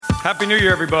Happy New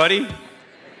Year, everybody.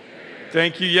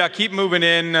 Thank you. Yeah, keep moving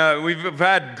in. We've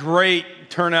had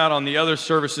great turnout on the other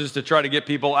services to try to get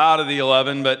people out of the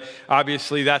 11, but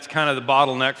obviously that's kind of the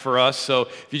bottleneck for us. So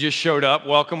if you just showed up,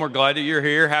 welcome. We're glad that you're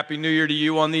here. Happy New Year to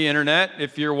you on the internet.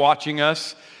 If you're watching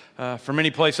us from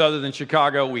any place other than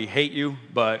Chicago, we hate you,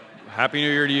 but Happy New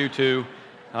Year to you too.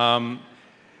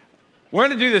 We're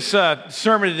going to do this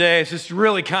sermon today. It's just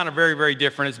really kind of very, very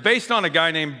different. It's based on a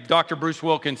guy named Dr. Bruce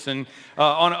Wilkinson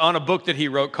on a book that he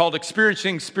wrote called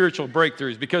Experiencing Spiritual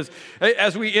Breakthroughs. Because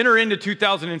as we enter into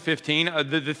 2015,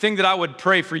 the thing that I would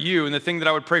pray for you and the thing that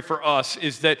I would pray for us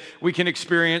is that we can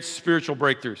experience spiritual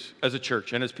breakthroughs as a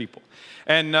church and as people.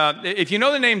 And if you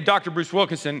know the name Dr. Bruce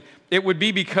Wilkinson, it would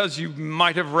be because you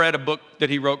might have read a book that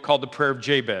he wrote called The Prayer of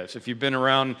Jabez. If you've been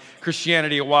around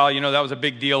Christianity a while, you know that was a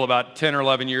big deal about 10 or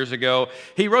 11 years ago.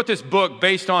 He wrote this book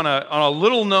based on a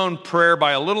little-known prayer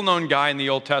by a little-known guy in the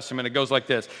Old Testament. It goes like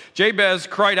this. Jabez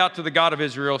cried out to the God of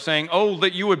Israel, saying, "Oh,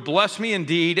 that you would bless me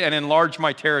indeed and enlarge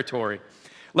my territory.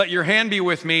 Let your hand be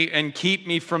with me and keep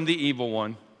me from the evil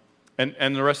one."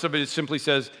 And the rest of it simply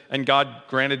says, and God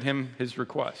granted him his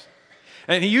request.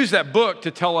 And he used that book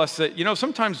to tell us that,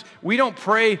 sometimes we don't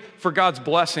pray for God's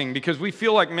blessing because we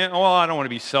feel like, man, well, I don't want to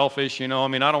be selfish, I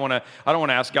don't want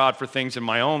to ask God for things in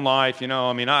my own life,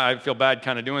 I feel bad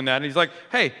kind of doing that. And he's like,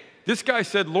 hey, this guy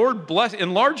said, Lord,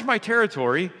 enlarge my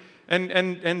territory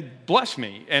and bless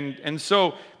me. And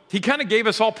so he kind of gave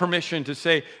us all permission to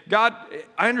say, God,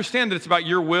 I understand that it's about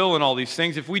your will and all these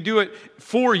things. If we do it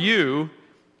for you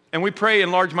and we pray,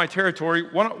 enlarge my territory,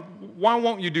 why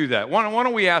won't you do that? Why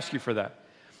don't we ask you for that?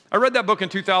 I read that book in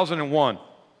 2001,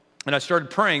 and I started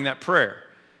praying that prayer.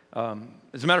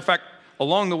 As a matter of fact,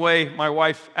 along the way, my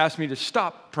wife asked me to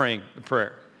stop praying the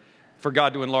prayer for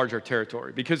God to enlarge our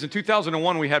territory. Because in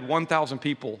 2001, we had 1,000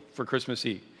 people for Christmas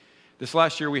Eve. This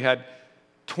last year, we had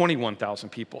 21,000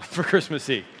 people for Christmas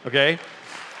Eve, okay?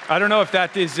 I don't know if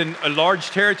that is in a large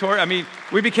territory. I mean,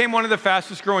 we became one of the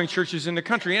fastest growing churches in the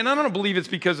country. And I don't believe it's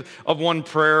because of one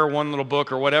prayer, one little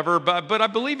book or whatever, but I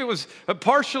believe it was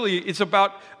partially, it's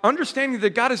about understanding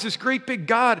that God is this great big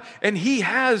God and he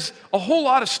has a whole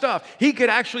lot of stuff. He could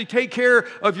actually take care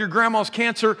of your grandma's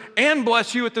cancer and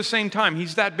bless you at the same time.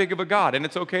 He's that big of a God, and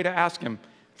it's okay to ask him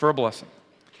for a blessing.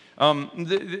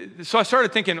 So I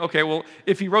started thinking, okay, well,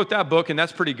 if he wrote that book and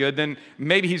that's pretty good, then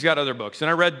maybe he's got other books.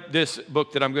 And I read this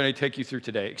book that I'm going to take you through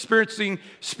today, Experiencing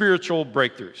Spiritual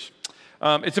Breakthroughs.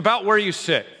 It's about where you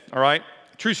sit, all right?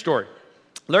 True story.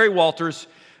 Larry Walters,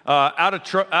 out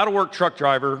of work truck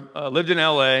driver, lived in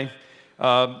L.A.,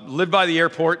 lived by the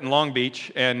airport in Long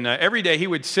Beach, and every day he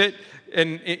would sit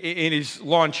in his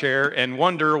lawn chair and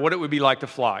wonder what it would be like to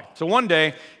fly. So one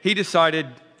day he decided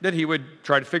that he would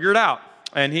try to figure it out.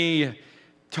 And he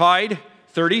tied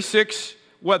 36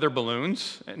 weather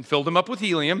balloons and filled them up with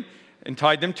helium and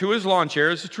tied them to his lawn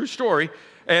chair. It's a true story.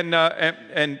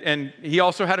 And he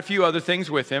also had a few other things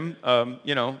with him, a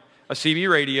CB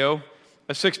radio,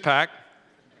 a six-pack.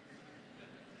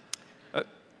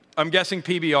 I'm guessing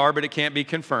PBR, but it can't be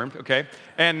confirmed, okay?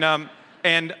 And a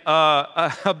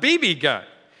BB gun.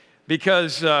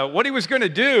 Because what he was going to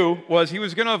do was he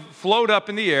was going to float up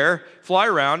in the air, fly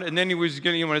around, and then he was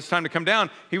going to, when it's time to come down,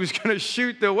 he was going to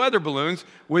shoot the weather balloons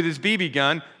with his BB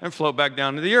gun and float back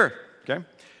down to the earth, okay?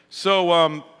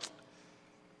 So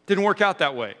didn't work out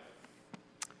that way.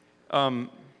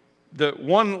 The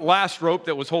one last rope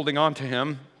that was holding on to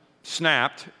him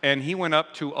snapped, and he went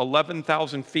up to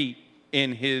 11,000 feet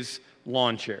in his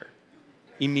lawn chair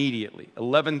immediately,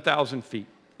 11,000 feet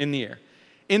in the air.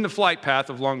 In the flight path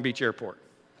of Long Beach Airport.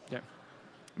 Yeah.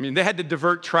 I mean, they had to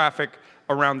divert traffic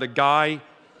around the guy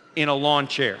in a lawn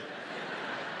chair.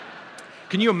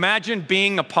 Can you imagine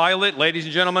being a pilot? Ladies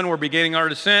and gentlemen, we're beginning our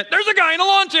descent. There's a guy in a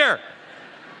lawn chair.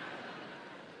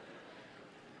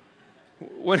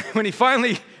 When he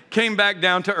finally came back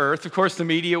down to earth, of course, the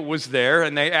media was there,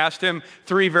 and they asked him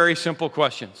 3 very simple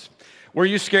questions. Were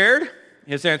you scared?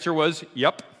 His answer was,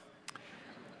 yep.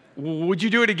 Would you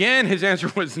do it again? His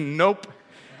answer was, nope.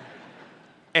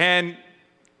 And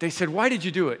they said, why did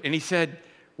you do it? And he said,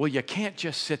 well, you can't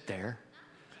just sit there.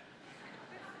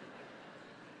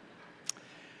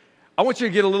 I want you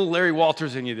to get a little Larry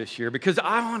Walters in you this year because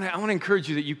I want to encourage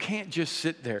you that you can't just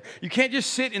sit there. You can't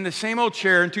just sit in the same old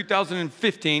chair in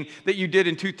 2015 that you did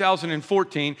in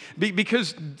 2014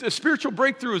 because the spiritual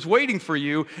breakthrough is waiting for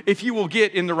you if you will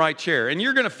get in the right chair. And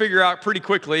you're going to figure out pretty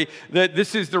quickly that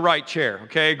this is the right chair,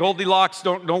 okay? Goldilocks,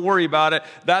 don't worry about it.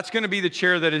 That's going to be the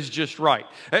chair that is just right.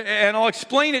 And I'll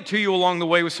explain it to you along the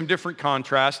way with some different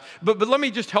contrasts, but let me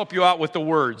just help you out with the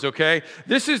words, okay?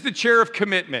 This is the chair of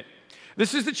commitment.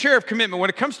 This is the chair of commitment.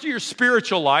 When it comes to your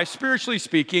spiritual life, spiritually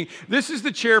speaking, this is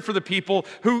the chair for the people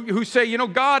who say, you know,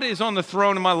 God is on the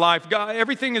throne in my life. God,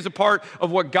 everything is a part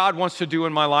of what God wants to do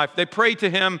in my life. They pray to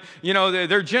Him. You know,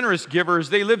 they're generous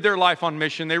givers. They live their life on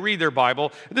mission. They read their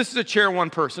Bible. This is a chair one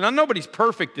person. Now, nobody's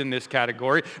perfect in this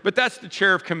category, but that's the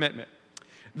chair of commitment.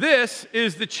 This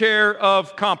is the chair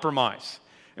of compromise.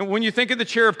 And when you think of the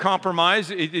chair of compromise,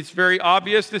 it's very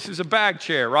obvious. This is a bag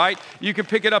chair, right? You can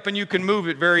pick it up and you can move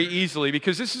it very easily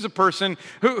because this is a person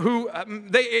who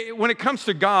when it comes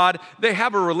to God, they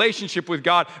have a relationship with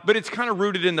God, but it's kind of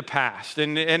rooted in the past.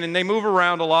 And they move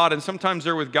around a lot, and sometimes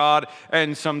they're with God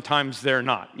and sometimes they're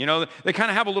not. You know, they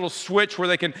kind of have a little switch where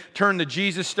they can turn the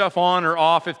Jesus stuff on or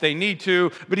off if they need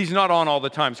to, but He's not on all the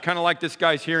time. It's kind of like this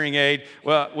guy's hearing aid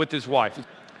with his wife.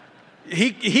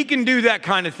 He can do that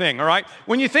kind of thing, all right?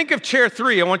 When you think of chair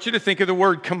 3, I want you to think of the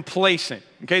word complacent,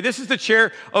 okay? This is the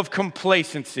chair of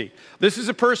complacency. This is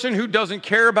a person who doesn't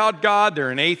care about God.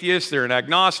 They're an atheist. They're an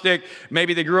agnostic.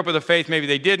 Maybe they grew up with a faith. Maybe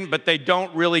they didn't, but they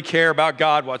don't really care about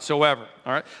God whatsoever,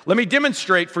 all right? Let me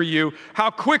demonstrate for you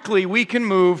how quickly we can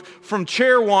move from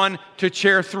chair 1 to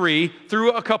chair 3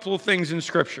 through a couple of things in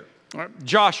Scripture. All right?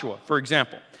 Joshua, for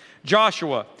example.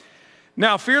 Joshua,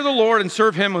 now fear the Lord and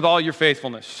serve Him with all your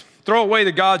faithfulness. Throw away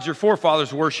the gods your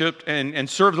forefathers worshipped and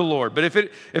serve the Lord. But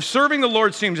if serving the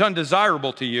Lord seems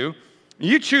undesirable to you,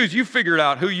 you figure it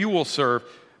out who you will serve.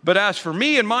 But as for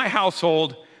me and my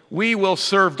household, we will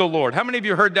serve the Lord. How many of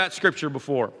you heard that scripture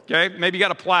before? Okay, maybe you got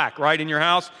a plaque, right, in your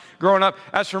house growing up.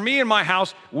 As for me and my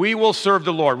house, we will serve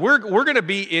the Lord. We're going to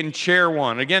be in chair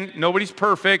 1. Again, nobody's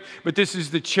perfect, but this is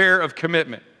the chair of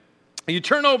commitment. You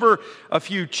turn over a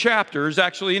few chapters,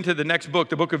 actually into the next book,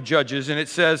 the book of Judges, and it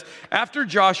says, after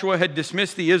Joshua had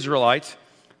dismissed the Israelites,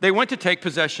 they went to take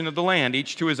possession of the land,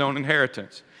 each to his own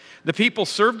inheritance. The people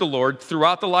served the Lord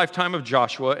throughout the lifetime of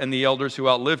Joshua and the elders who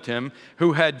outlived him,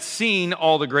 who had seen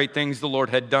all the great things the Lord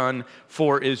had done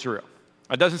for Israel.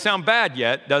 It doesn't sound bad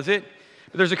yet, does it?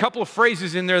 But there's a couple of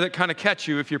phrases in there that kind of catch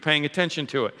you if you're paying attention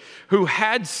to it. Who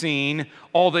had seen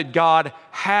all that God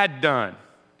had done.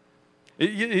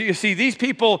 You see, these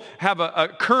people have a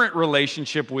current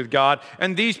relationship with God,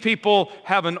 and these people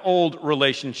have an old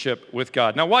relationship with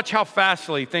God. Now watch how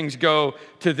fastly things go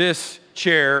to this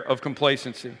chair of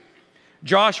complacency.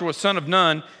 Joshua, son of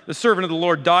Nun, the servant of the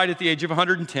Lord, died at the age of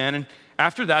 110, and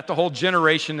after that, the whole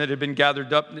generation that had been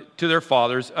gathered up to their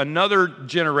fathers, another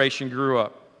generation grew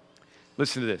up.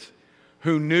 Listen to this.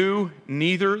 Who knew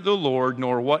neither the Lord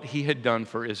nor what He had done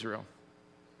for Israel.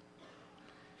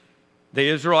 The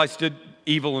Israelites did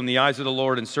evil in the eyes of the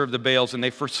Lord and served the Baals, and they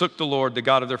forsook the Lord, the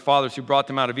God of their fathers, who brought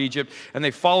them out of Egypt, and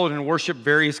they followed and worshiped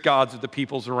various gods of the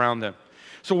peoples around them.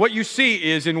 So what you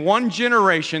see is in one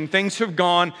generation, things have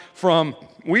gone from,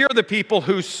 we are the people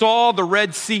who saw the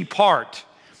Red Sea part.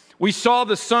 We saw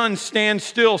the sun stand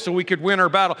still so we could win our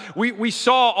battle. We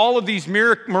saw all of these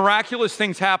miraculous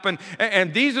things happen,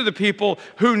 and these are the people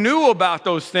who knew about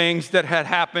those things that had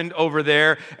happened over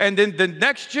there. And then the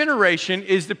next generation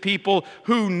is the people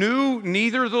who knew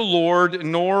neither the Lord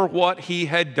nor what He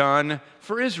had done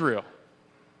for Israel.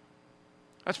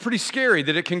 That's pretty scary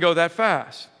that it can go that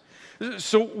fast.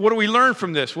 So what do we learn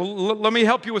from this? Well, let me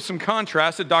help you with some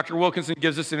contrast that Dr. Wilkinson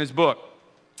gives us in his book.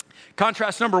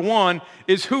 Contrast number 1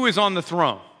 is who is on the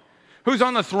throne. Who's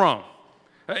on the throne?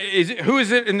 Who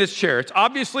is it in this chair? It's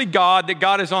obviously God, that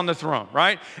God is on the throne,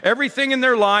 right? Everything in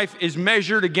their life is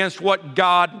measured against what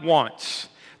God wants.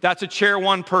 That's a chair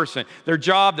 1 person. Their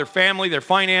job, their family, their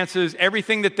finances,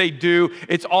 everything that they do,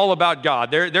 it's all about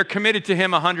God. They're committed to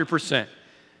Him 100%.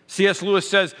 C.S. Lewis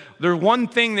says, the one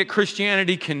thing that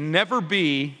Christianity can never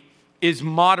be is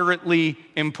moderately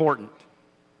important.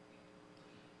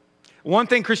 One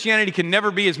thing Christianity can never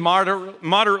be is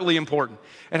moderately important.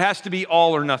 It has to be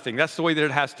all or nothing. That's the way that it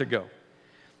has to go.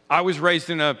 I was raised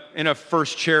in a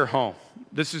first chair home.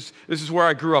 This is where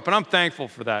I grew up, and I'm thankful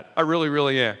for that. I really,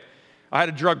 really am. I had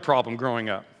a drug problem growing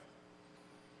up.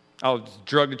 I was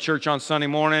drugged to church on Sunday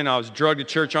morning. I was drugged to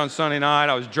church on Sunday night.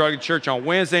 I was drugged to church on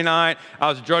Wednesday night. I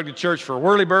was drugged to church for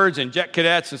whirlybirds and jet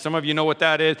cadets, and some of you know what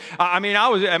that is.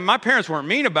 And my parents weren't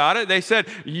mean about it. They said,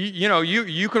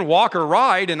 you can walk or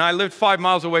ride, and I lived 5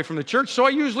 miles away from the church, so I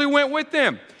usually went with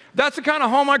them. That's the kind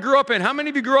of home I grew up in. How many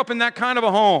of you grew up in that kind of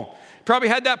a home? Probably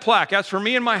had that plaque. As for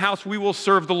me and my house, we will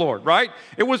serve the Lord, right?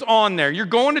 It was on there. You're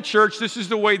going to church. This is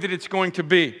the way that it's going to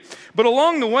be. But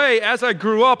along the way, as I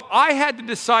grew up, I had to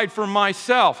decide for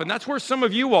myself. And that's where some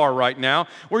of you are right now,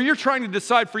 where you're trying to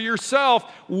decide for yourself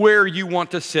where you want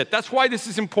to sit. That's why this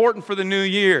is important for the new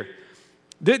year.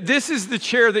 This is the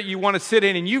chair that you want to sit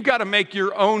in, and you've got to make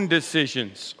your own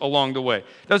decisions along the way.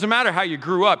 Doesn't matter how you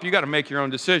grew up. You got to make your own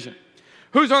decision.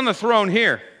 Who's on the throne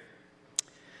here?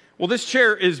 Well, this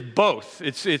chair is both.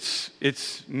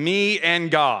 It's me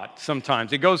and God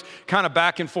sometimes. It goes kind of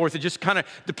back and forth. It just kind of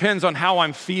depends on how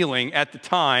I'm feeling at the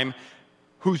time,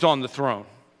 who's on the throne.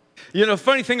 You know, the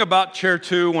funny thing about chair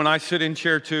 2, when I sit in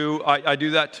chair 2, I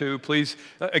do that too. Please,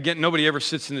 again, nobody ever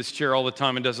sits in this chair all the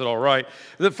time and does it all right.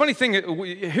 The funny thing,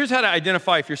 here's how to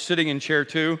identify if you're sitting in chair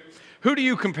 2. Who do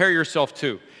you compare yourself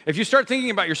to? If you start thinking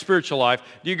about your spiritual life,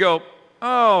 do you go,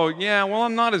 oh, yeah, well,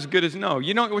 I'm not as good as, no.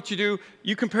 You know what you do?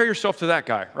 You compare yourself to that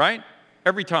guy, right?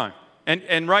 Every time.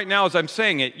 And right now, as I'm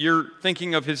saying it, you're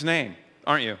thinking of his name,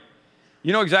 aren't you?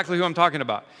 You know exactly who I'm talking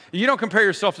about. You don't compare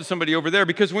yourself to somebody over there,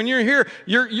 because when you're here,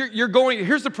 you're going,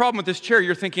 here's the problem with this chair.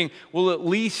 You're thinking, well, at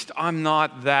least I'm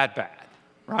not that bad,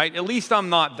 right? At least I'm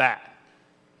not that.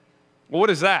 Well, what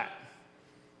is that?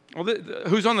 Well,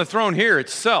 who's on the throne here?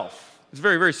 It's self. It's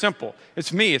very, very simple.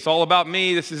 It's me. It's all about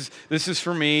me. This is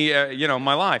for me,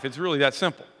 my life. It's really that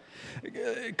simple.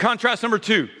 Contrast number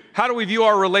 2. How do we view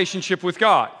our relationship with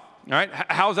God? All right?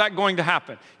 How's that going to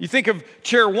happen? You think of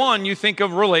chair 1, you think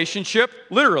of relationship,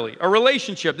 literally, a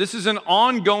relationship. This is an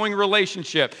ongoing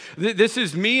relationship. This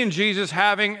is me and Jesus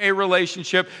having a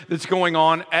relationship that's going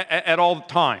on at all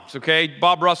times, okay?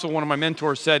 Bob Russell, one of my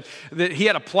mentors, said that he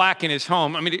had a plaque in his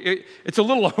home. I mean, it's a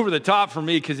little over the top for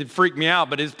me because it freaked me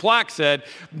out, but his plaque said,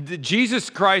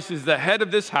 Jesus Christ is the head of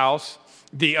this house,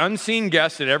 the unseen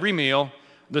guest at every meal,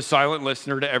 the silent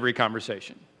listener to every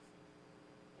conversation.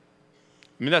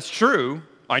 I mean, that's true.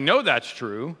 I know that's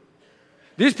true.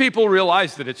 These people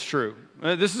realize that it's true.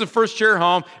 This is a first chair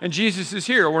home, and Jesus is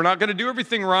here. We're not going to do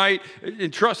everything right.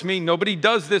 And trust me, nobody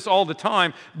does this all the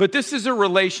time. But this is a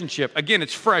relationship. Again,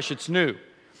 it's fresh. It's new.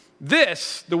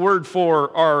 This, the word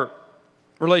for our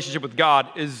relationship with God,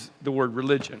 is the word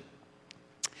religion.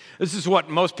 This is what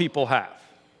most people have.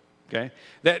 Okay?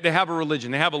 They have a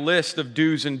religion. They have a list of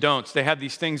do's and don'ts. They have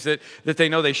these things that they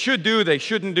know they should do, they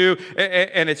shouldn't do,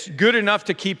 and it's good enough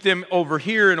to keep them over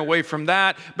here and away from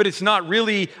that, but it's not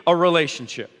really a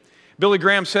relationship. Billy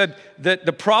Graham said that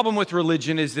the problem with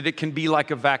religion is that it can be like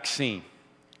a vaccine.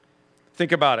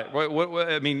 Think about it.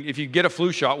 I mean, if you get a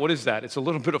flu shot, what is that? It's a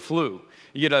little bit of flu.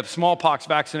 You get a smallpox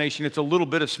vaccination, it's a little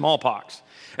bit of smallpox.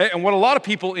 And what a lot of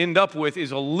people end up with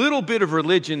is a little bit of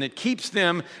religion that keeps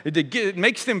them, it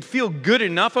makes them feel good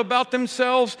enough about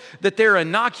themselves that they're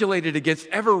inoculated against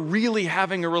ever really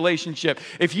having a relationship.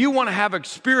 If you want to have a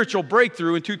spiritual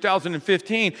breakthrough in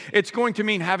 2015, it's going to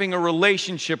mean having a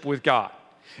relationship with God.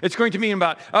 It's going to mean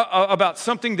about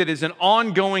something that is an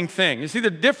ongoing thing. You see,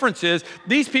 the difference is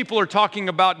these people are talking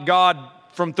about God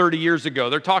from 30 years ago.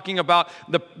 They're talking about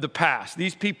the past.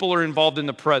 These people are involved in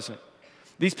the present.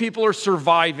 These people are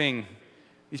surviving.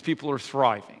 These people are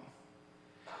thriving.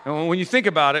 And when you think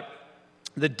about it,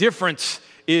 the difference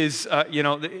is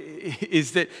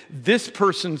that this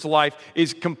person's life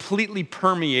is completely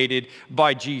permeated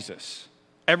by Jesus.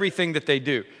 Everything that they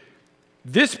do.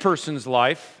 This person's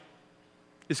life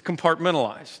is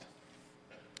compartmentalized.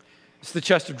 It's the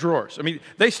chest of drawers. I mean,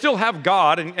 they still have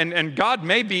God, and God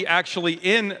may be actually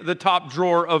in the top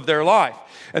drawer of their life.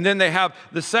 And then they have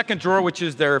the second drawer, which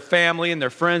is their family and their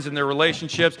friends and their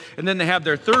relationships. And then they have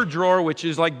their third drawer, which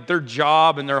is like their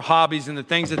job and their hobbies and the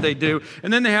things that they do.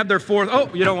 And then they have their fourth.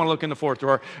 Oh, you don't want to look in the fourth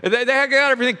drawer. They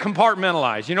got everything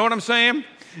compartmentalized. You know what I'm saying?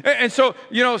 And so,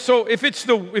 so if it's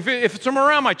I'm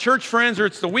around my church friends or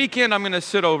it's the weekend, I'm going to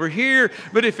sit over here.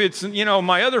 But if it's,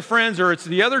 my other friends or it's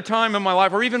the other time in my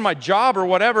life or even my job or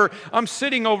whatever, I'm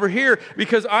sitting over here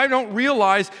because I don't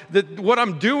realize that what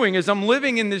I'm doing is I'm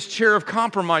living in this chair of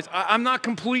compromise. I'm not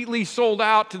completely sold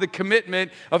out to the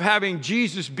commitment of having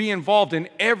Jesus be involved in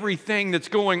everything that's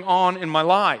going on in my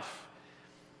life.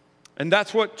 And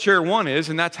that's what chair 1 is,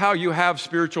 and that's how you have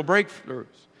spiritual breakthroughs.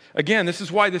 Again, this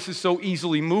is why this is so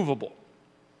easily movable.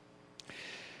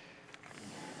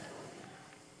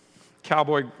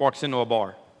 Cowboy walks into a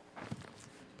bar.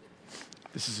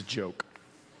 This is a joke.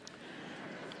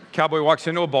 Cowboy walks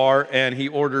into a bar and he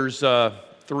orders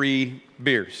 3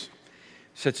 beers.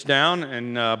 Sits down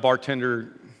and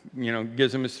bartender,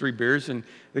 gives him his 3 beers, and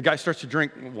the guy starts to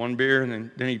drink 1 beer, and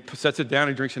then he sets it down.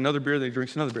 He drinks another beer. Then he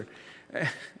drinks another beer.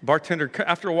 Bartender,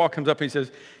 after a while, comes up and he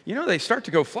says, they start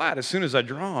to go flat as soon as I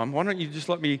draw them. Why don't you just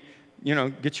let me,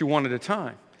 get you one at a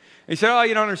time? And he said, oh,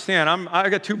 you don't understand. I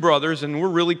got 2 brothers, and we're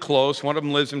really close. One of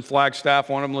them lives in Flagstaff.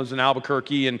 One of them lives in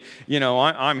Albuquerque. And,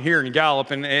 I'm here in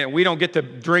Gallup, and we don't get to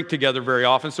drink together very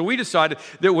often. So we decided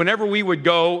that whenever we would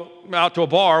go out to a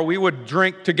bar, we would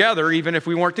drink together, even if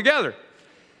we weren't together.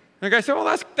 And the guy said,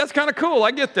 well, that's kind of cool.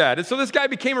 I get that. And so this guy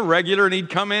became a regular, and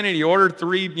he'd come in and he ordered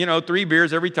three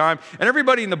beers every time. And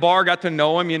everybody in the bar got to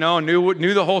know him, and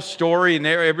knew the whole story, and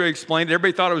everybody explained it.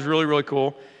 Everybody thought it was really, really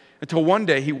cool. Until one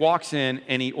day he walks in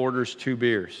and he orders 2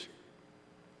 beers.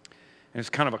 And it's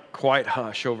kind of a quiet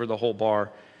hush over the whole bar.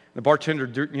 The bartender,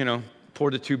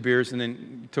 poured the 2 beers and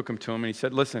then took them to him, and he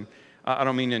said, listen, I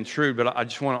don't mean to intrude, but I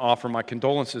just want to offer my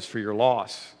condolences for your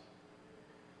loss.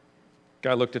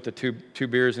 Guy looked at the two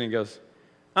beers and he goes,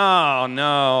 oh,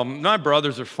 no, my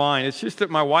brothers are fine. It's just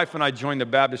that my wife and I joined the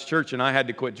Baptist church and I had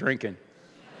to quit drinking.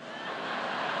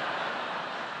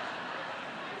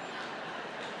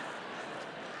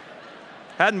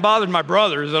 Hadn't bothered my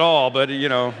brothers at all, but,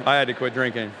 I had to quit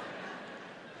drinking.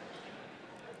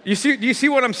 Do you see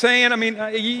what I'm saying? I mean,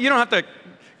 you don't have to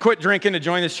quit drinking to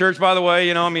join this church, by the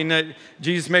way.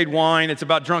 Jesus made wine. It's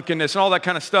about drunkenness and all that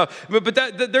kind of stuff. But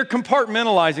they're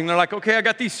compartmentalizing. They're like, okay, I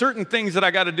got these certain things that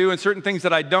I got to do and certain things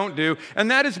that I don't do. And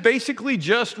that is basically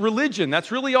just religion.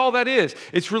 That's really all that is.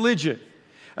 It's religion.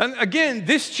 And again,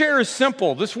 this chair is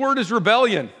simple. This word is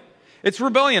rebellion. It's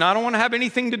rebellion. I don't want to have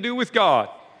anything to do with God.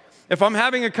 If I'm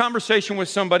having a conversation with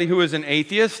somebody who is an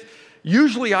atheist,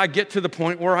 usually I get to the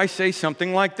point where I say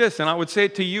something like this, and I would say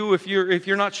it to you if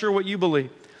you're not sure what you believe.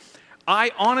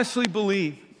 I honestly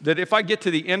believe that if I get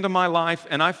to the end of my life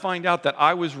and I find out that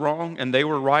I was wrong and they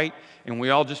were right and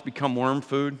we all just become worm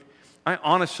food, I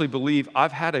honestly believe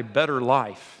I've had a better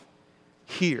life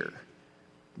here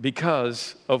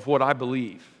because of what I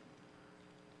believe.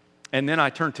 And then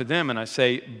I turn to them and I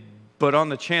say, but on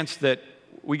the chance that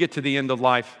we get to the end of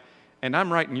life and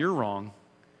I'm right and you're wrong,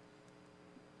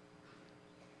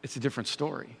 it's a different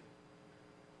story.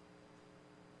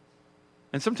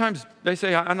 And sometimes they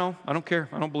say, I know, I don't care,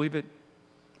 I don't believe it.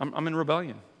 I'm in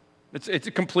rebellion. It's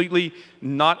completely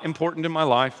not important in my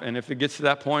life, and if it gets to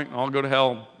that point, I'll go to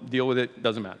hell, deal with it,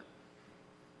 doesn't matter.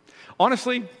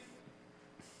 Honestly,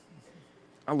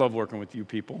 I love working with you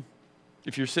people.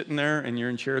 If you're sitting there and you're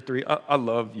in chair 3, I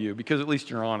love you because at least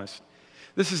you're honest.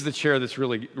 This is the chair that's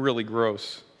really, really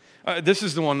gross. This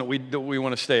is the one that we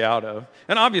want to stay out of.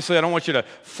 And obviously, I don't want you to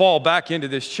fall back into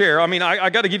this chair. I mean,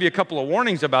 I got to give you a couple of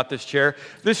warnings about this chair.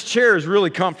 This chair is really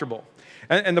comfortable.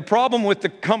 And the problem with the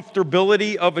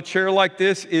comfortability of a chair like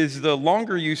this is the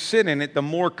longer you sit in it, the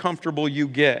more comfortable you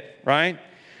get, right?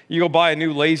 You go buy a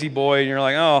new Lazy Boy and you're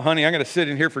like, oh, honey, I'm going to sit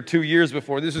in here for 2 years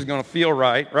before this is going to feel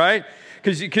right, right?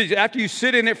 Because after you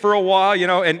sit in it for a while,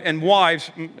 and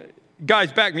wives,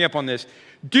 guys, back me up on this.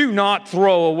 Do not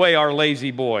throw away our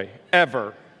Lazy Boy,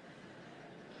 ever.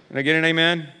 Can I get an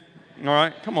amen? All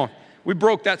right, come on. We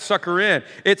broke that sucker in.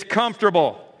 It's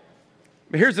comfortable.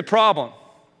 But here's the problem.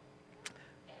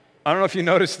 I don't know if you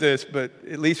noticed this, but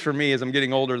at least for me, as I'm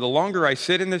getting older, the longer I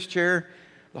sit in this chair,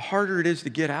 the harder it is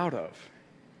to get out of.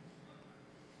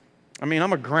 I mean,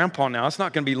 I'm a grandpa now. It's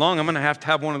not going to be long. I'm going to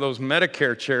have one of those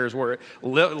Medicare chairs where it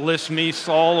lifts me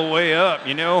all the way up,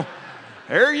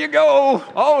 There you go.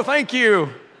 Oh, thank you.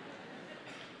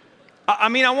 I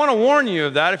mean, I want to warn you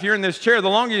of that. If you're in this chair, the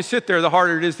longer you sit there, the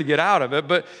harder it is to get out of it.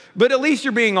 But at least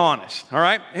you're being honest, all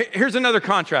right? Here's another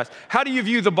contrast. How do you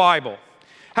view the Bible?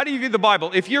 How do you view the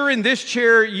Bible? If you're in this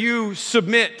chair, you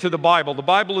submit to the Bible. The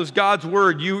Bible is God's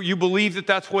word. You believe that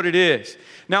that's what it is.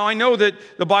 Now, I know that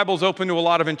the Bible's open to a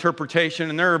lot of interpretation,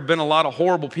 and there have been a lot of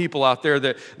horrible people out there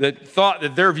that thought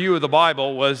that their view of the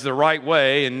Bible was the right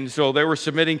way, and so they were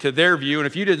submitting to their view, and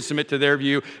if you didn't submit to their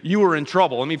view, you were in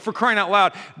trouble. I mean, for crying out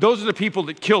loud, those are the people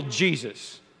that killed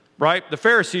Jesus, right? The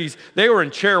Pharisees, they were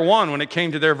in chair 1 when it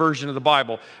came to their version of the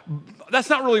Bible. That's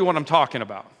not really what I'm talking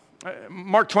about.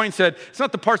 Mark Twain said, it's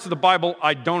not the parts of the Bible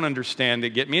I don't understand that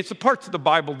get me. It's the parts of the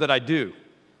Bible that I do.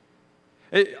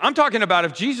 I'm talking about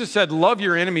if Jesus said, love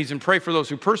your enemies and pray for those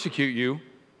who persecute you,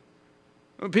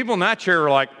 people in that chair are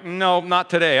like, no, not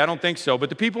today. I don't think so. But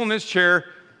the people in this chair,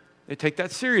 they take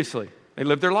that seriously. They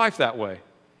live their life that way.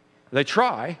 They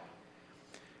try.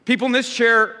 People in this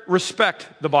chair respect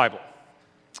the Bible.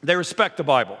 They respect the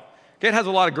Bible. It has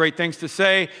a lot of great things to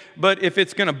say, but if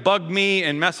it's going to bug me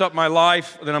and mess up my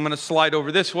life, then I'm going to slide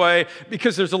over this way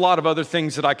because there's a lot of other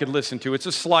things that I could listen to. It's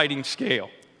a sliding scale,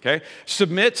 okay?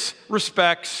 Submits,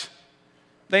 respects,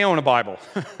 they own a Bible.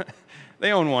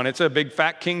 They own one. It's a big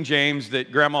fat King James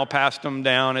that Grandma passed them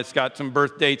down. It's got some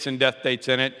birth dates and death dates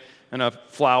in it and a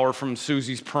flower from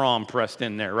Susie's prom pressed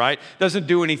in there, right? Doesn't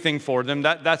do anything for them.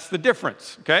 That's the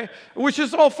difference, okay? Which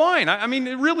is all fine. I mean,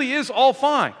 it really is all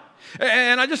fine.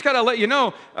 And I just got to let you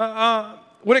know,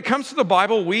 when it comes to the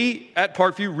Bible, we at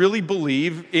Parkview really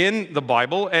believe in the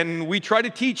Bible, and we try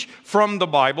to teach from the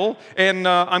Bible. And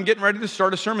I'm getting ready to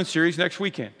start a sermon series next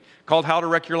weekend called How to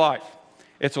Wreck Your Life.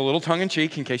 It's a little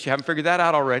tongue-in-cheek in case you haven't figured that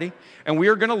out already. And we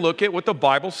are going to look at what the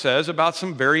Bible says about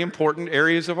some very important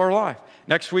areas of our life.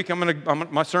 Next week,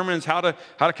 my sermon is how to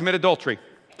commit adultery,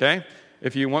 okay?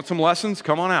 If you want some lessons,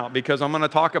 come on out, because I'm going to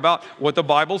talk about what the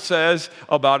Bible says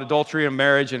about adultery and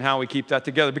marriage and how we keep that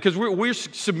together, because we're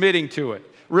submitting to it.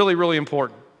 Really, really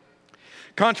important.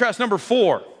 Contrast number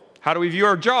 4, how do we view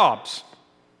our jobs?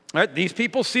 Right? These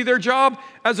people see their job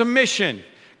as a mission.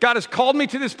 God has called me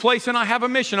to this place and I have a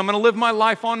mission. I'm going to live my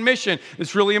life on mission.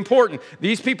 It's really important.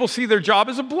 These people see their job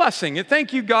as a blessing. And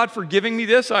thank you, God, for giving me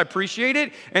this. I appreciate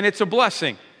it, and it's a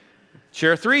blessing.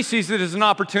 Chair 3 sees it as an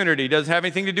opportunity. It doesn't have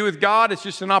anything to do with God. It's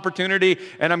just an opportunity,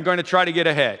 and I'm going to try to get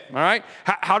ahead. All right?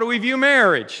 How do we view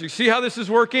marriage? You see how this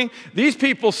is working? These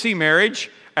people see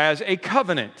marriage as a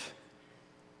covenant.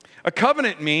 A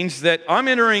covenant means that I'm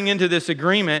entering into this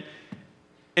agreement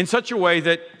in such a way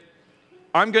that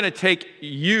I'm going to take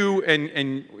you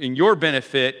and your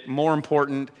benefit more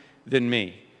important than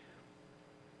me.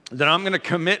 That I'm going to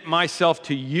commit myself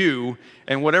to you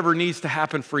and whatever needs to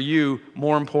happen for you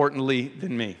more importantly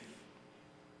than me.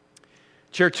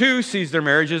 Chair 2 sees their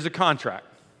marriage as a contract.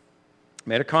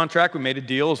 We made a contract, we made a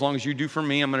deal. As long as you do for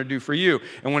me, I'm going to do for you.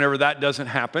 And whenever that doesn't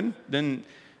happen, then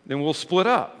we'll split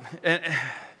up.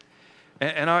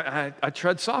 And I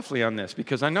tread softly on this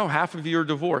because I know half of you are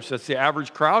divorced. That's the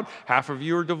average crowd. Half of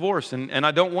you are divorced. And I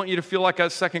don't want you to feel like a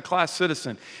second-class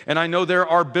citizen. And I know there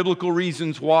are biblical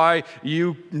reasons why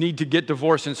you need to get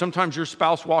divorced. And sometimes your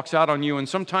spouse walks out on you. And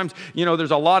sometimes,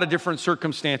 there's a lot of different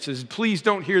circumstances. Please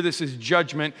don't hear this as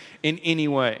judgment in any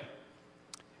way.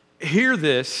 Hear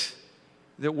this,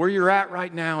 that where you're at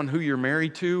right now and who you're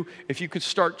married to, if you could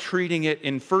start treating it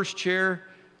in first chair,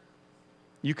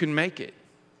 you can make it.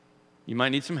 You might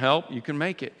need some help. You can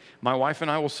make it. My wife and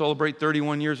I will celebrate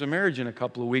 31 years of marriage in a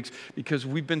couple of weeks because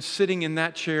we've been sitting in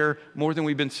that chair more than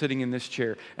we've been sitting in this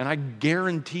chair. And I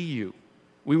guarantee you,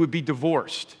 we would be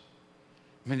divorced.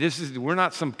 I mean, we're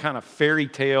not some kind of fairy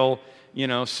tale,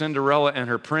 Cinderella and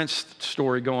her prince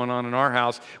story going on in our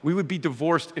house. We would be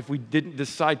divorced if we didn't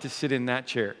decide to sit in that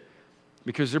chair.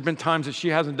 Because there have been times that she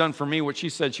hasn't done for me what she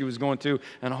said she was going to,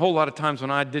 and a whole lot of times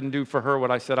when I didn't do for her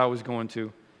what I said I was going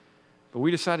to. But we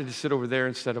decided to sit over there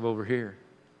instead of over here.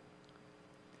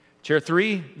 Chair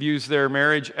 3 views their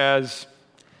marriage as,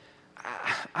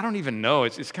 I don't even know.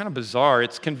 It's kind of bizarre.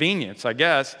 It's convenience, I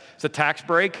guess. It's a tax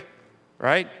break,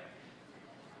 right?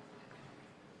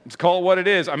 Let's call it what it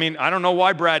is. I mean, I don't know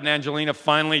why Brad and Angelina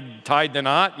finally tied the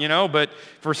knot, but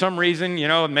for some reason,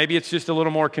 maybe it's just a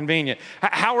little more convenient.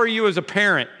 How are you as a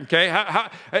parent, okay?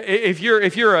 If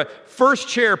you're a first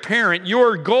chair parent,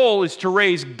 your goal is to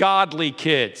raise godly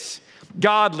kids.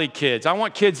 Godly kids. I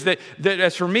want kids that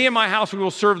as for me and my house, we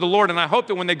will serve the Lord. And I hope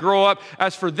that when they grow up,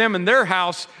 as for them and their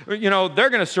house, they're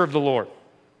going to serve the Lord.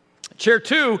 Chair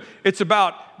 2, it's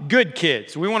about good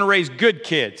kids. We want to raise good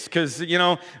kids because,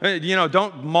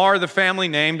 don't mar the family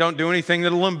name. Don't do anything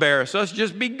that'll embarrass us.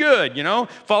 Just be good,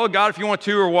 Follow God if you want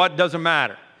to or what, doesn't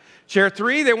matter. Chair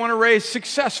 3, they want to raise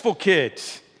successful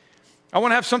kids. I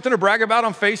want to have something to brag about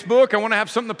on Facebook. I want to have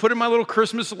something to put in my little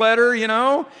Christmas letter,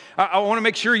 I want to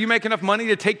make sure you make enough money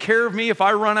to take care of me if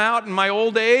I run out in my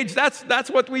old age.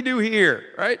 That's what we do here,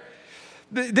 right?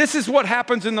 This is what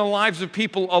happens in the lives of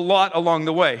people a lot along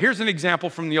the way. Here's an example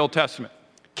from the Old Testament.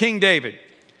 King David.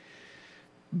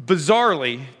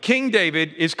 Bizarrely, King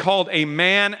David is called a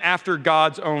man after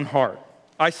God's own heart.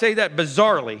 I say that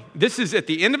bizarrely. This is at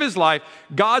the end of his life.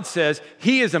 God says,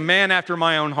 he is a man after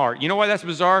my own heart. You know why that's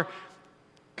bizarre?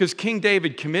 Because King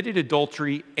David committed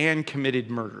adultery and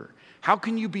committed murder. How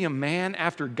can you be a man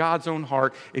after God's own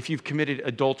heart if you've committed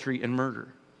adultery and murder?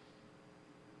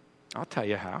 I'll tell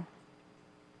you how.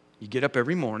 You get up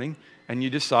every morning and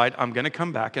you decide, I'm going to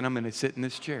come back and I'm going to sit in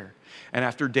this chair. And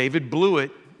after David blew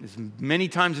it as many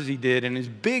times as he did and as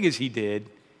big as he did,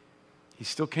 he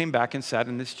still came back and sat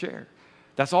in this chair.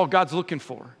 That's all God's looking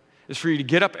for, is for you to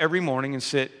get up every morning and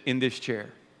sit in this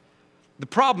chair. The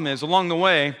problem is, along the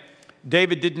way,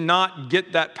 David did not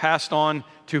get that passed on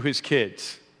to his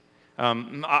kids.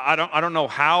 I don't know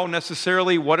how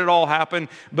necessarily, what it all happened,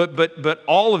 but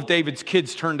all of David's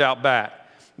kids turned out bad.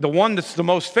 The one that's the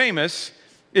most famous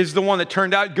is the one that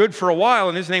turned out good for a while,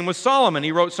 and his name was Solomon.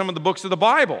 He wrote some of the books of the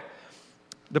Bible.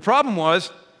 The problem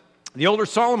was, the older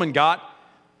Solomon got,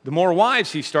 the more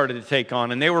wives he started to take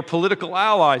on, and they were political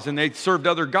allies, and they served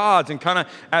other gods. And kind of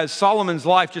as Solomon's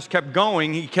life just kept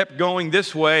going, he kept going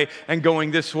this way and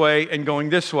going this way and going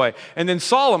this way. And then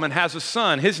Solomon has a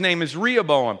son. His name is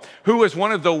Rehoboam, who was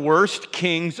one of the worst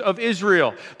kings of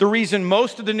Israel. The reason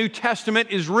most of the New Testament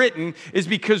is written is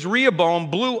because Rehoboam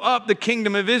blew up the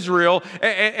kingdom of Israel,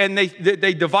 and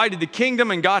they divided the kingdom,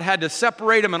 and God had to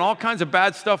separate them, and all kinds of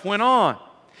bad stuff went on.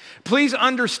 Please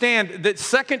understand that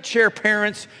second chair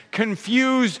parents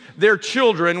confuse their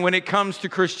children when it comes to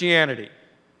Christianity.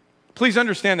 Please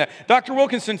understand that. Dr.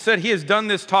 Wilkinson said he has done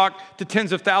this talk to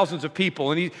tens of thousands of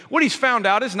people, and what he's found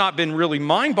out has not been really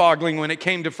mind-boggling when it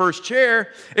came to first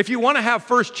chair. If you want to have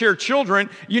first chair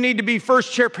children, you need to be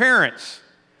first chair parents.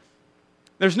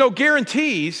 There's no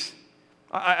guarantees.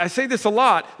 I say this a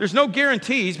lot. There's no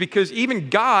guarantees because even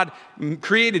God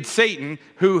created Satan,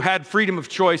 who had freedom of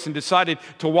choice and decided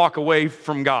to walk away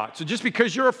from God. So just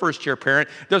because you're a first chair parent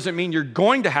doesn't mean you're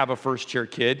going to have a first chair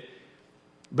kid.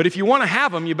 But if you want to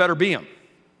have them, you better be them.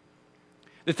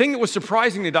 The thing that was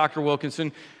surprising to Dr.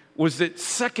 Wilkinson was that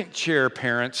second chair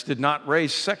parents did not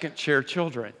raise second chair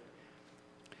children.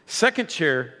 Second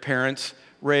chair parents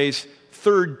raise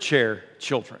third chair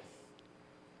children.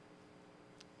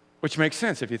 Which makes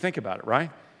sense if you think about it,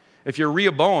 right? If you're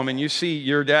Rehoboam and you see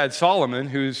your dad Solomon,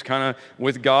 who's kind of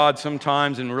with God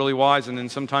sometimes and really wise, and then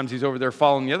sometimes he's over there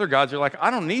following the other gods, you're like,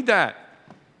 I don't need that.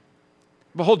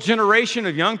 The whole generation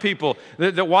of young people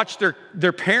that watch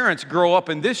their parents grow up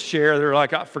in this chair, they're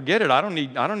like, forget it, I don't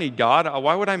need God.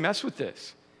 Why would I mess with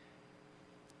this?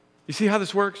 You see how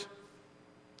this works?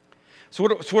 So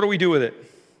what do we do with it?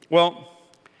 Well,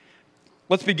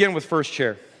 let's begin with first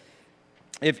chair.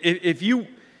 If you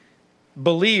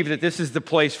believe that this is the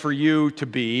place for you to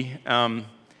be, the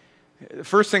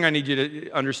first thing I need you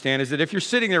to understand is that if you're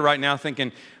sitting there right now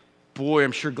thinking, boy,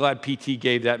 I'm sure glad PT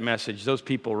gave that message. Those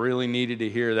people really needed to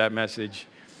hear that message.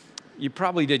 You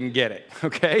probably didn't get it,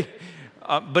 okay?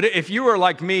 But if you are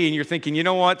like me and you're thinking, you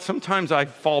know what, sometimes I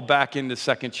fall back into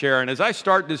second chair, and as I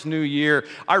start this new year,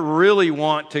 I really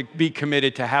want to be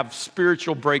committed to have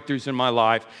spiritual breakthroughs in my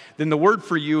life, then the word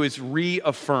for you is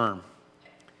reaffirm.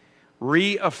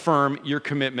 Reaffirm your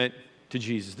commitment to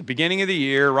Jesus. The beginning of the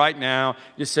year, right now,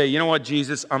 just say, you know what,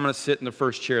 Jesus, I'm going to sit in the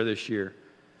first chair this year.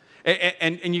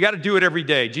 And you got to do it every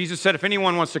day. Jesus said, if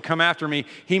anyone wants to come after me,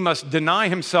 he must deny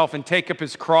himself and take up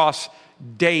his cross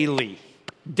daily,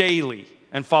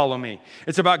 and follow me.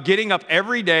 It's about getting up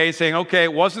every day saying, okay,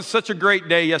 it wasn't such a great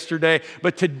day yesterday,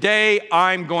 but today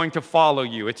I'm going to follow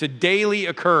you. It's a daily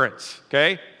occurrence,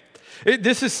 okay?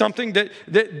 This is something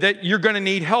that you're going to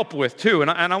need help with too, and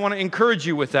I want to encourage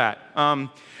you with that.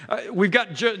 We've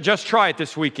got Just Try It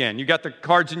this weekend. You've got the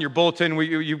cards in your bulletin.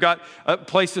 You've got a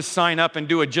place to sign up and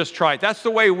do a Just Try It. That's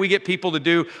the way we get people to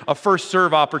do a first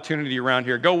serve opportunity around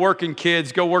here. Go work in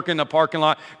kids. Go work in the parking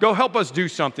lot. Go help us do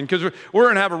something, because we're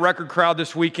going to have a record crowd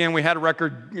this weekend. We had a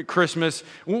record Christmas.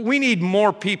 We need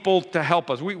more people to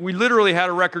help us. We literally had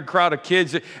a record crowd of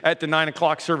kids at the 9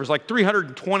 o'clock service, like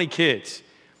 320 kids.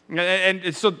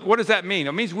 And so what does that mean?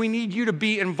 It means we need you to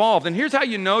be involved. And here's how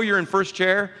you know you're in first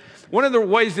chair. One of the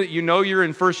ways that you know you're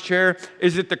in first chair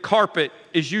is that the carpet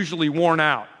is usually worn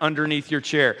out underneath your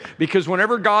chair. Because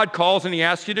whenever God calls and he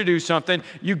asks you to do something,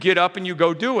 you get up and you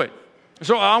go do it.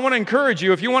 So I want to encourage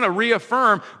you, if you want to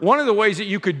reaffirm, one of the ways that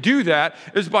you could do that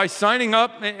is by signing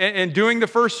up and doing the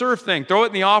first serve thing. Throw it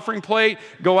in the offering plate,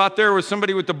 go out there with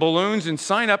somebody with the balloons and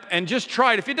sign up and just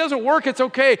try it. If it doesn't work, it's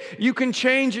okay. You can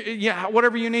change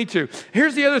whatever you need to.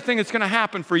 Here's the other thing that's going to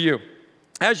happen for you.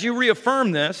 As you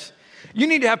reaffirm this, you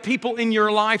need to have people in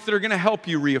your life that are going to help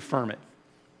you reaffirm it.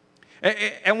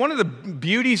 And one of the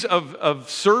beauties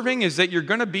of serving is that you're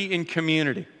going to be in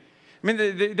community. I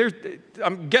mean,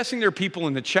 I'm guessing there are people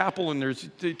in the chapel and there's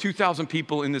 2,000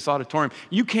 people in this auditorium.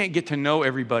 You can't get to know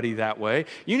everybody that way.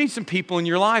 You need some people in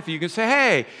your life that you can say,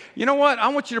 hey, you know what? I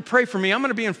want you to pray for me. I'm going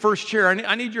to be in first chair.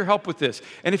 I need your help with this.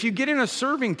 And if you get in a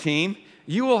serving team,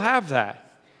 you will have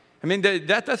that. I mean,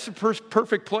 that's the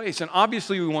perfect place. And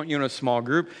obviously, we want you in a small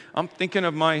group. I'm thinking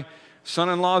of my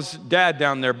son-in-law's dad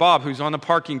down there, Bob, who's on the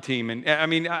parking team. And I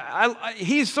mean,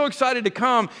 he's so excited to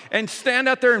come and stand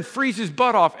out there and freeze his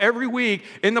butt off every week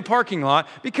in the parking lot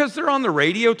because they're on the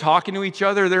radio talking to each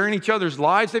other. They're in each other's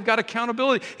lives. They've got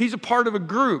accountability. He's a part of a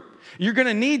group. You're going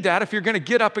to need that if you're going to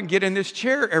get up and get in this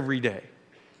chair every day.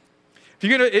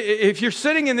 If you're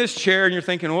sitting in this chair and you're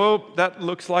thinking, well, that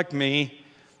looks like me,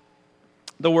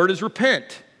 the word is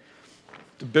repent.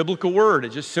 It's a biblical word. It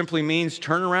just simply means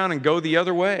turn around and go the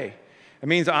other way. It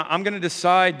means I'm going to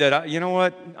decide that, you know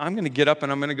what, I'm going to get up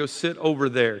and I'm going to go sit over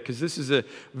there because this is a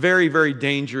very, very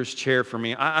dangerous chair for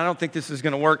me. I don't think this is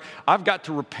going to work. I've got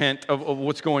to repent of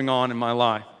what's going on in my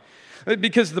life.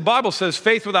 Because the Bible says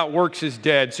faith without works is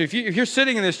dead. So if you're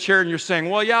sitting in this chair and you're saying,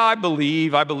 well, yeah, I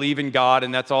believe in God,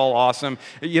 and that's all awesome.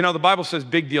 You know, the Bible says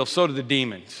big deal, so do the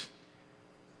demons.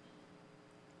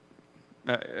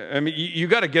 I mean, you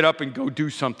got to get up and go do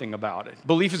something about it.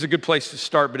 Belief is a good place to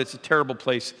start, but it's a terrible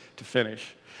place to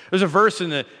finish. There's a verse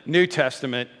in the New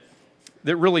Testament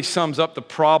that really sums up the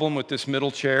problem with this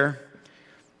middle chair.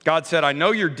 God said, I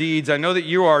know your deeds. I know that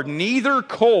you are neither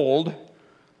cold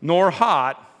nor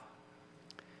hot.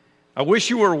 I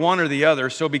wish you were one or the other.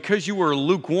 So because you were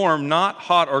lukewarm, not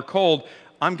hot or cold,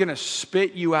 I'm going to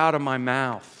spit you out of my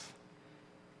mouth.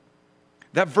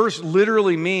 That verse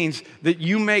literally means that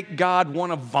you make God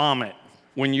want to vomit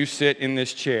when you sit in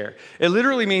this chair. It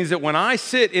literally means that when I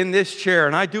sit in this chair,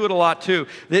 and I do it a lot too,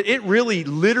 that it really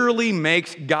literally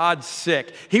makes God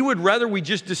sick. He would rather we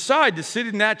just decide to sit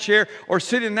in that chair or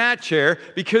sit in that chair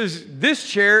because this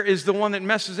chair is the one that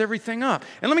messes everything up.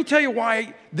 And let me tell you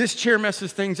why this chair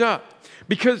messes things up.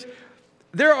 Because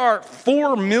there are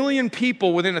 4 million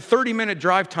people within a 30-minute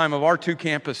drive time of our 2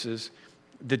 campuses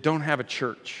that don't have a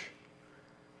church.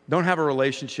 Don't have a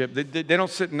relationship. They don't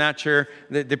sit in that chair.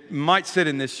 They might sit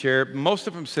in this chair. Most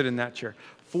of them sit in that chair.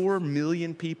 4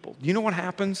 million people. Do you know what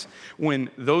happens when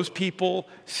those people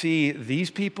see these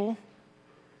people?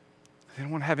 They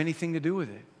don't want to have anything to do with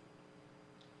it.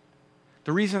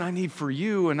 The reason I need for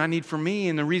you and I need for me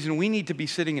and the reason we need to be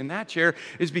sitting in that chair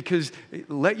is because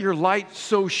let your light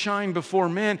so shine before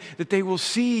men that they will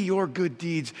see your good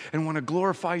deeds and want to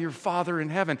glorify your Father in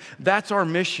heaven. That's our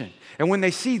mission. And when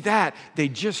they see that, they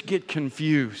just get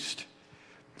confused.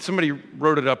 Somebody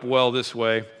wrote it up well this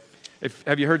way.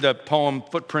 Have you heard the poem,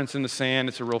 Footprints in the Sand?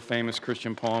 It's a real famous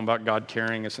Christian poem about God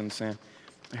carrying us in the sand.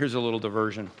 Here's a little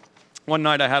diversion. One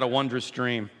night I had a wondrous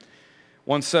dream.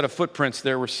 One set of footprints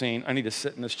there were seen. I need to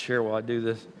sit in this chair while I do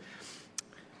this.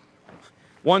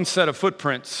 One set of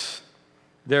footprints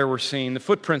there were seen, the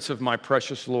footprints of my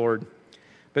precious Lord,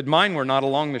 but mine were not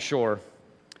along the shore.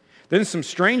 Then some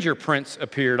stranger prints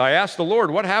appeared. I asked the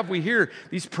Lord, what have we here?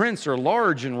 These prints are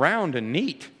large and round and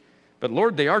neat, but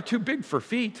Lord, they are too big for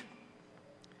feet.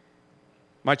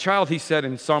 My child, he said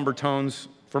in somber tones,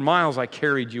 for miles I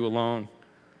carried you alone.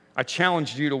 I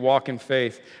challenged you to walk in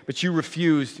faith, but you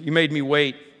refused. You made me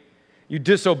wait. You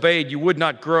disobeyed. You would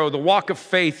not grow. The walk of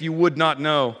faith you would not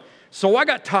know. So I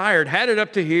got tired, had it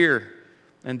up to here,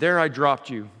 and there I dropped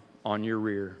you on your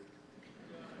rear.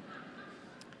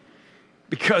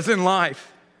 Because in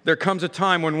life, there comes a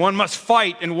time when one must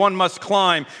fight and one must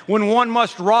climb, when one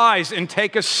must rise and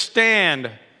take a stand,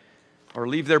 or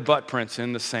leave their butt prints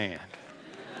in the sand.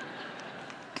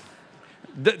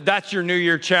 That's your New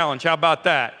Year challenge. How about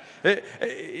that?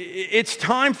 It's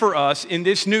time for us in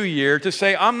this new year to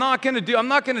say, I'm not going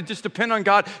to just depend on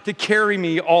God to carry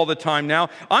me all the time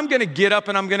now. I'm going to get up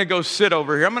and I'm going to go sit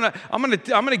over here. I'm going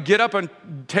to get up and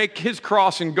take his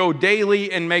cross and go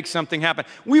daily and make something happen.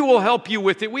 We will help you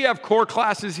with it. We have core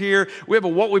classes here. We have a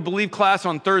What We Believe class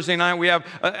on Thursday night. We have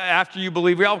After You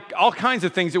Believe. We have all kinds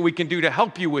of things that we can do to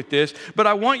help you with this. But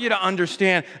I want you to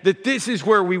understand that this is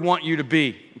where we want you to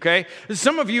be. Okay?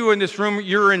 Some of you in this room,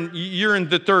 you're in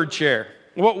the third chair.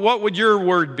 What would your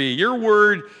word be? Your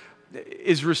word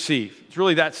is receive. It's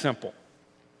really that simple.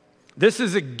 This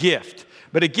is a gift,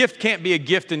 but a gift can't be a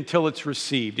gift until it's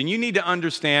received. And you need to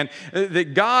understand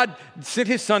that God sent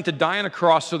his son to die on a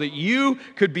cross so that you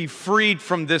could be freed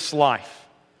from this life.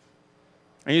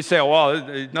 And you say, oh, well,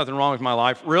 there's nothing wrong with my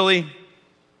life. Really?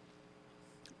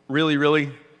 Really,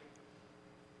 really?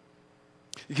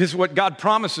 Because what God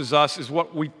promises us is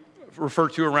what we refer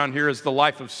to around here as the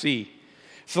life of C.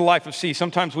 It's the life of C.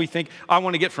 Sometimes we think, I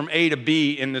want to get from A to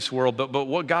B in this world, but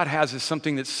what God has is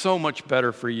something that's so much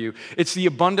better for you. It's the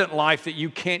abundant life that you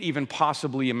can't even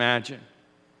possibly imagine.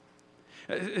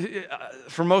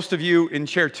 For most of you in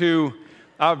chair 2,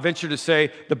 I would venture to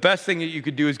say the best thing that you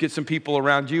could do is get some people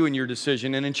around you in your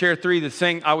decision. And in chair 3,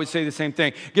 I would say the same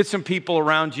thing. Get some people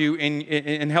around you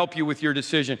and help you with your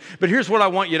decision. But here's what I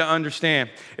want you to understand.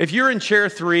 If you're in chair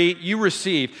 3, you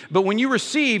receive. But when you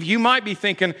receive, you might be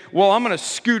thinking, well, I'm going to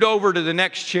scoot over to the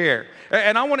next chair.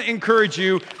 And I want to encourage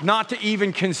you not to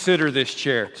even consider this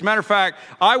chair. As a matter of fact,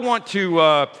 I want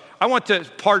to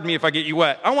pardon me if I get you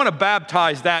wet, I want to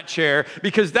baptize that chair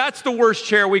because that's the worst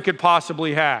chair we could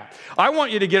possibly have. I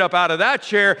want you to get up out of that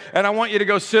chair and I want you to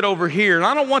go sit over here. And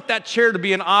I don't want that chair to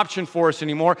be an option for us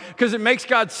anymore because it makes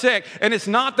God sick and it's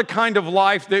not the kind of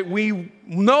life that we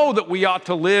know that we ought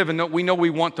to live and that we know we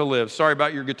want to live. Sorry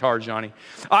about your guitar, Johnny.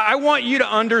 I want you to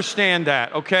understand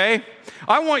that, okay?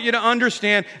 I want you to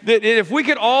understand that if we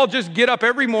could all just get up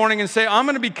every morning and say, I'm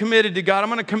going to be committed to God, I'm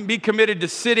going to be committed to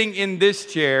sitting in this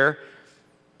chair,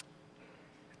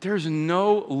 there's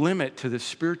no limit to the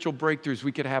spiritual breakthroughs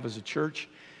we could have as a church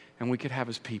and we could have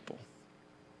as people.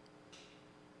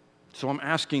 So I'm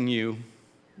asking you,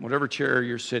 whatever chair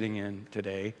you're sitting in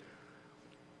today,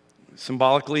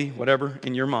 symbolically, whatever,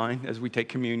 in your mind as we take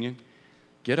communion,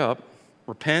 get up,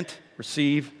 repent,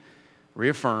 receive,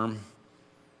 reaffirm,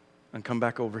 and come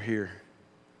back over here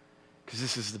because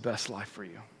this is the best life for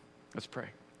you. Let's pray.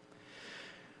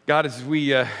 God, as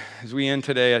we end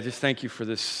today, I just thank you for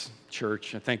this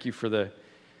church. I thank you for the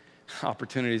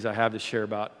opportunities I have to share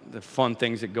about the fun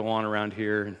things that go on around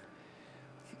here and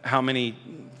how many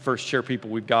first chair people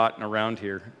we've gotten around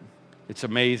here. It's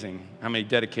amazing how many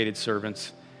dedicated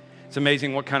servants. It's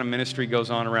amazing what kind of ministry goes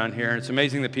on around here. And it's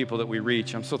amazing the people that we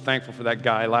reach. I'm so thankful for that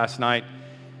guy last night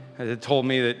that told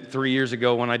me that 3 years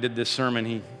ago when I did this sermon,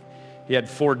 he had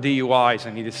 4 DUIs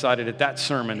and he decided at that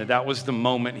sermon that was the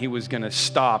moment he was going to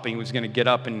stop and he was going to get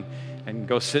up and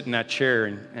go sit in that chair.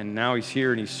 And now he's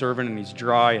here and he's serving and he's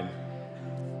dry.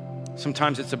 And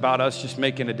sometimes it's about us just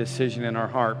making a decision in our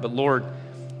heart. But Lord,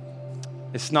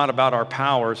 it's not about our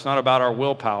power. It's not about our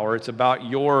willpower. It's about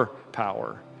your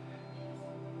power.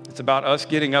 It's about us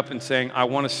getting up and saying, I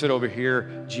want to sit over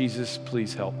here. Jesus,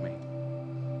 please help me.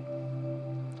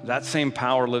 That same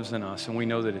power lives in us, and we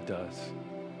know that it does.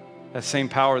 That same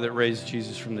power that raised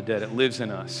Jesus from the dead, it lives in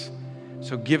us.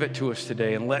 So give it to us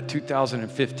today, and let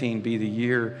 2015 be the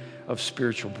year of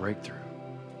spiritual breakthrough.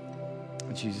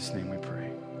 In Jesus' name we pray.